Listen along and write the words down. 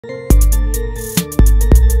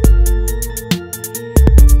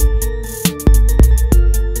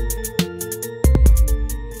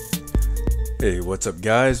Hey, what's up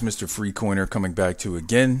guys? Mr. Free Coiner coming back to you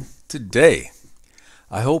again today.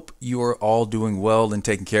 I hope you are all doing well and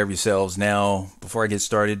taking care of yourselves. Now, before I get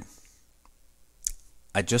started,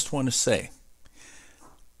 I just want to say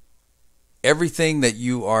everything that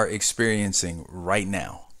you are experiencing right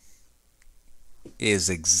now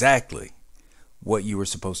is exactly what you were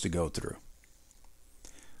supposed to go through.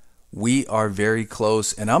 We are very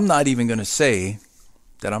close, and I'm not even going to say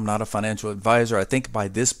that I'm not a financial advisor. I think by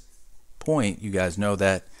this point, you guys know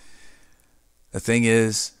that. The thing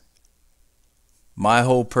is, my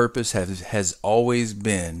whole purpose has always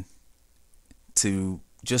been to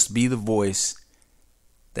just be the voice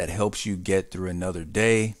that helps you get through another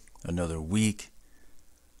day, another week,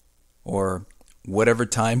 or whatever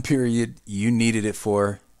time period you needed it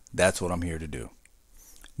for. That's what I'm here to do.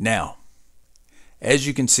 Now, as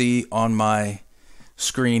you can see on my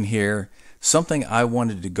screen here, something I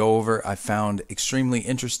wanted to go over, I found extremely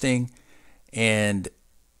interesting. And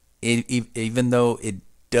even though it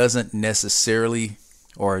doesn't necessarily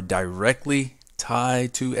or directly tie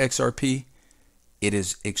to XRP, it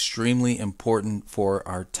is extremely important for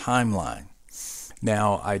our timeline.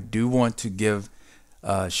 Now, I do want to give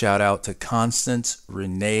a shout out to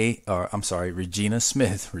Regina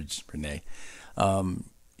Smith. Renee.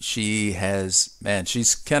 She has,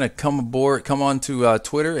 she's kind of come onto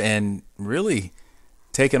Twitter and really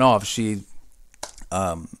taken off. She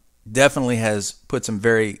definitely has put some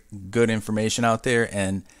very good information out there,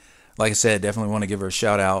 and like I said, definitely want to give her a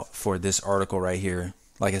shout out for this article right here.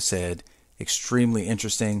 Like I said, extremely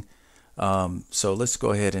interesting. So let's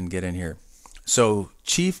go ahead and get in here. So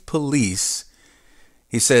Chief Police,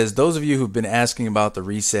 he says, those of you who've been asking about the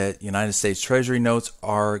reset, United States Treasury notes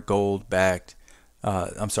are gold backed.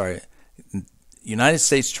 United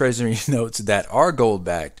States Treasury notes that are gold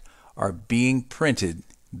backed are being printed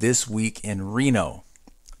this week in Reno.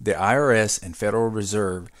 The IRS and Federal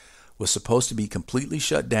Reserve was supposed to be completely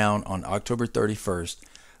shut down on October 31st,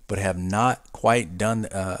 but have not quite done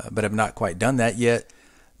that yet.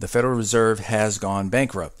 The Federal Reserve has gone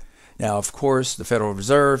bankrupt. Now, of course, the Federal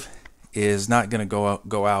Reserve is not going to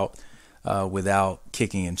go out without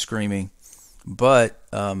kicking and screaming, but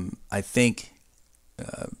I think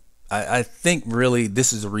really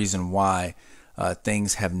this is the reason why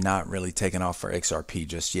things have not really taken off for XRP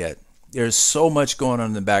just yet. There's so much going on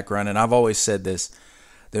in the background, and I've always said this.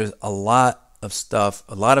 There's a lot of stuff,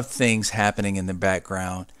 a lot of things happening in the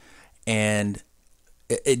background, and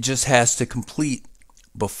it just has to complete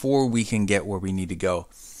before we can get where we need to go.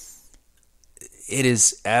 It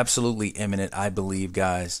is absolutely imminent, I believe,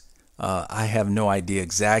 guys. I have no idea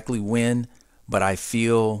exactly when, but I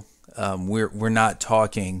feel we're not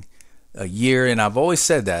talking a year, and I've always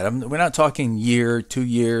said that. We're not talking year, 2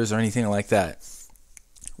 years, or anything like that.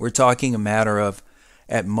 We're talking a matter of,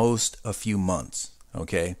 at most, a few months,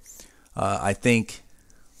 okay? I think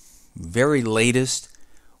very latest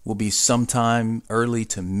will be sometime early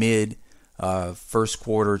to mid first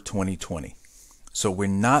quarter 2020. So we're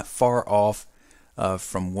not far off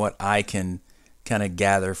from what I can kind of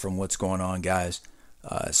gather from what's going on, guys.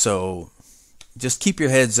 So just keep your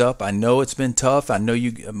heads up. I know it's been tough. I know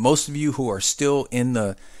most of you who are still in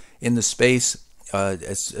the space,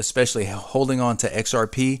 especially holding on to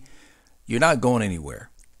XRP, you're not going anywhere,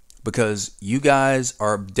 because you guys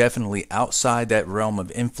are definitely outside that realm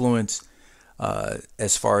of influence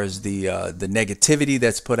as far as the negativity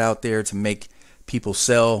that's put out there to make people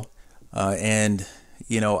sell. And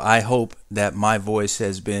I hope that my voice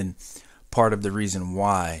has been part of the reason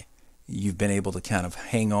why you've been able to kind of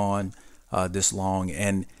hang on this long,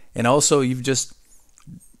 and also you've just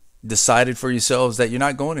decided for yourselves that you're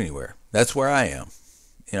not going anywhere. That's where I am.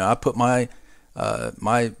 I put my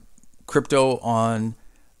crypto on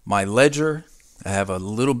my ledger. I have a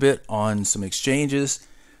little bit on some exchanges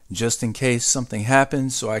just in case something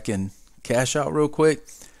happens, so I can cash out real quick.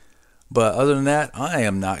 But other than that, I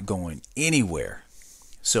am not going anywhere.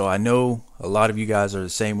 So I know a lot of you guys are the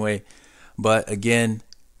same way. But again,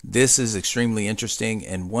 this is extremely interesting.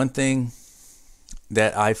 And one thing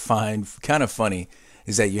that I find kind of funny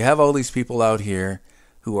is that you have all these people out here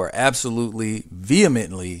who are absolutely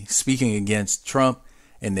vehemently speaking against Trump,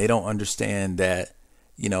 and they don't understand that,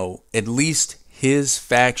 at least his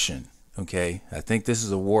faction, okay, I think this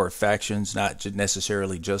is a war of factions, not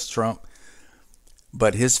necessarily just Trump,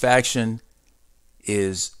 but his faction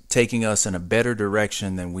is taking us in a better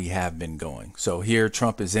direction than we have been going. So here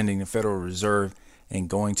Trump is ending the Federal Reserve and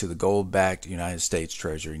going to the gold-backed United States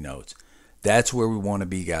Treasury notes. That's where we want to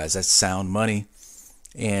be, guys. That's sound money.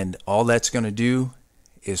 And all that's going to do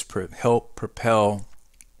is help propel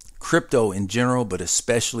crypto in general, but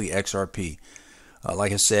especially XRP.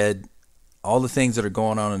 Like I said, all the things that are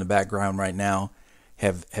going on in the background right now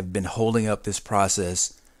have been holding up this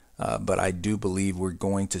process. But I do believe we're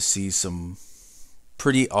going to see some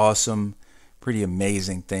pretty awesome, pretty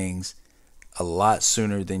amazing things a lot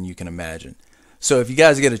sooner than you can imagine. So if you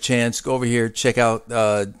guys get a chance, go over here, check out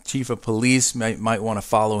Chief of Police. Might want to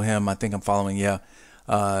follow him. I think I'm following. Yeah,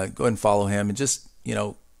 go ahead and follow him, and just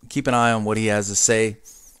keep an eye on what he has to say.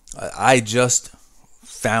 I just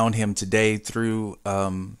found him today through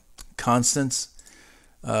Constance.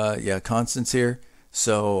 Constance here.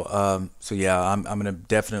 So yeah, I'm gonna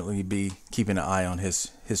definitely be keeping an eye on his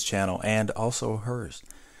channel and also hers.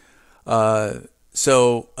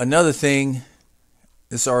 So another thing,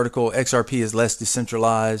 this article, XRP is less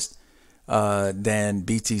decentralized than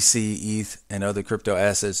BTC, ETH, and other crypto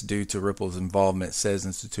assets due to Ripple's involvement, says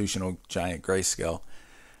institutional giant Grayscale.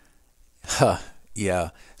 Yeah.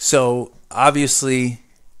 So obviously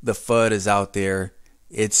the FUD is out there.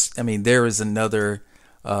 There was another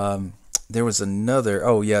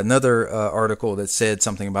article that said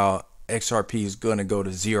something about XRP is going to go to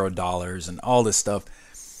 $0 and all this stuff.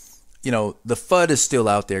 The FUD is still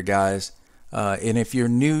out there, guys. And if you're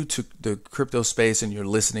new to the crypto space and you're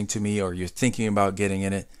listening to me or you're thinking about getting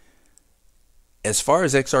in it, as far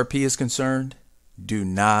as XRP is concerned, do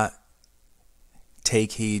not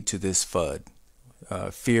take heed to this FUD.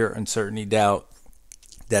 Fear, uncertainty, doubt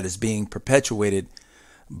that is being perpetuated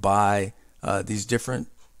by these different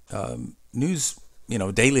news,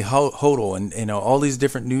 Daily Hodl and all these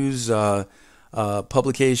different news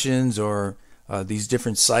publications or these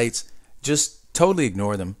different sites. Just totally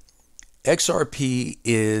ignore them. XRP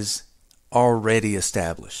is already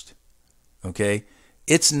established. Okay,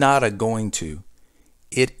 it's not a going to.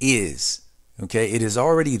 It is. Okay, it is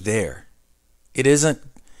already there. It isn't.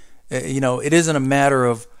 It isn't a matter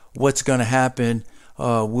of what's going to happen.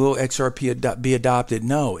 Will XRP be adopted?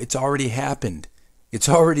 No, it's already happened. It's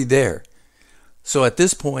already there. So at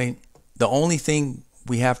this point, the only thing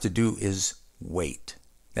we have to do is wait.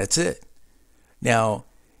 That's it. Now,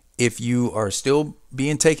 if you are still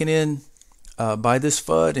being taken in by this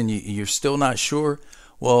FUD and you're still not sure,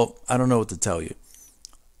 well, I don't know what to tell you.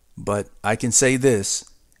 But I can say this.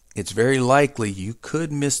 It's very likely you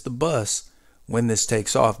could miss the bus when this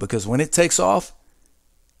takes off, because when it takes off,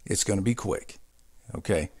 it's going to be quick.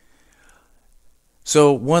 Okay.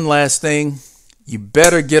 So one last thing, you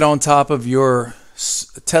better get on top of your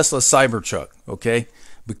Tesla Cybertruck, okay?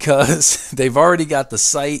 Because they've already got the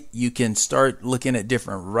site. You can start looking at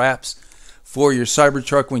different wraps for your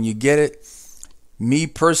Cybertruck when you get it. Me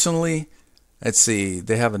personally, let's see,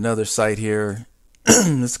 they have another site here.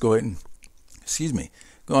 Let's go ahead and,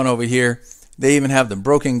 going over here. They even have the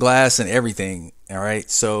broken glass and everything. All right.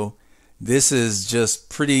 So this is just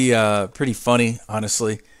pretty funny,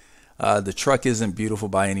 honestly. The truck isn't beautiful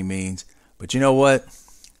by any means, but you know what?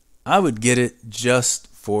 I would get it just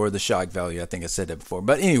for the shock value. I think I said that before.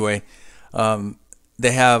 But anyway,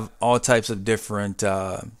 they have all types of different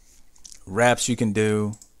wraps you can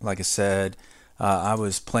do. Like I said, I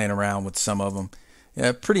was playing around with some of them.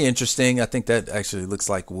 Yeah, pretty interesting. I think that actually looks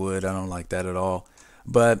like wood. I don't like that at all.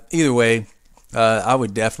 But either way, I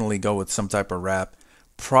would definitely go with some type of wrap.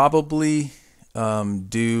 Probably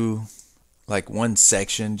do like one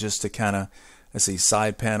section just to kind of, let's see,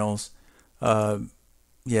 side panels.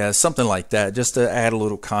 Yeah, something like that, just to add a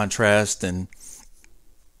little contrast, and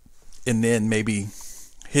then maybe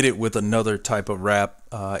hit it with another type of wrap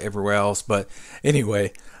everywhere else. But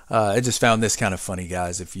anyway, I just found this kind of funny,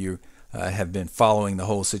 guys. If you have been following the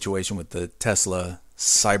whole situation with the Tesla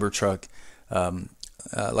Cybertruck,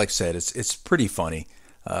 like I said, it's pretty funny.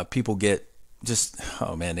 People get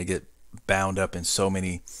they get bound up in so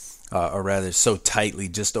many, or rather so tightly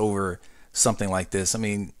just over something like this. I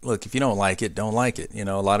mean, look, if you don't like it, don't like it.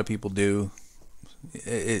 A lot of people do.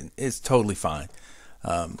 It's totally fine.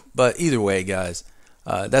 But either way, guys,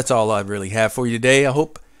 that's all I really have for you today. I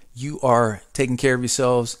hope you are taking care of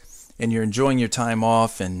yourselves and you're enjoying your time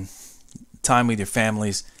off and time with your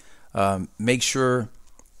families. Make sure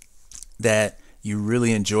that you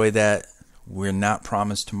really enjoy that. We're not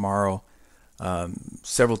promised tomorrow.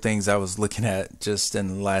 Several things I was looking at just in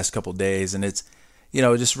the last couple of days, and it's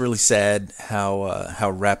just really sad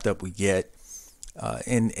how wrapped up we get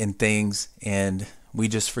in things, and we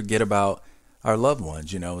just forget about our loved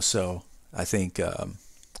ones. So I think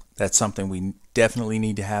that's something we definitely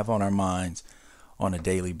need to have on our minds on a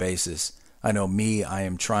daily basis. I know I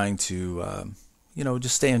am trying to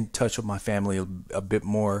just stay in touch with my family a bit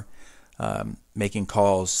more. Making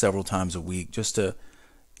calls several times a week just to,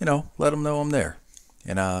 let them know I'm there.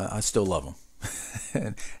 And I still love them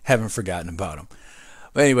and haven't forgotten about them.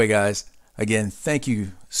 But anyway, guys, again, thank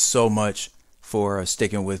you so much for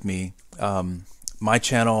sticking with me. My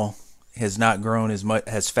channel has not grown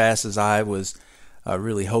as fast as I was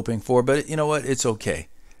really hoping for, but you know what? It's okay.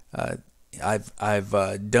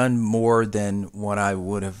 I've done more than what I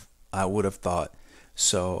would have thought.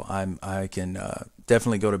 So I can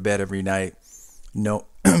definitely go to bed every night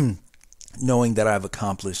knowing that I've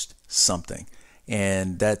accomplished something,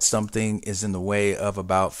 and that something is in the way of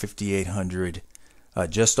about 5,800,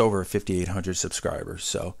 just over 5,800 subscribers.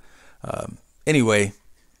 So anyway,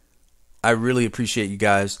 I really appreciate you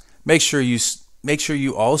guys. Make sure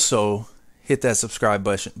you also hit that subscribe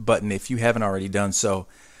button if you haven't already done so,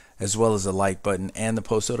 as well as the like button and the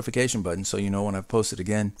post notification button, so you know when I've posted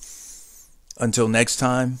again. Until next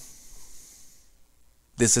time,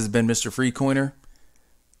 this has been Mr. Free Coiner.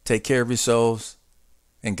 Take care of yourselves,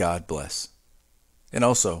 and God bless. And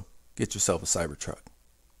also, get yourself a Cybertruck.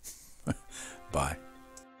 Bye.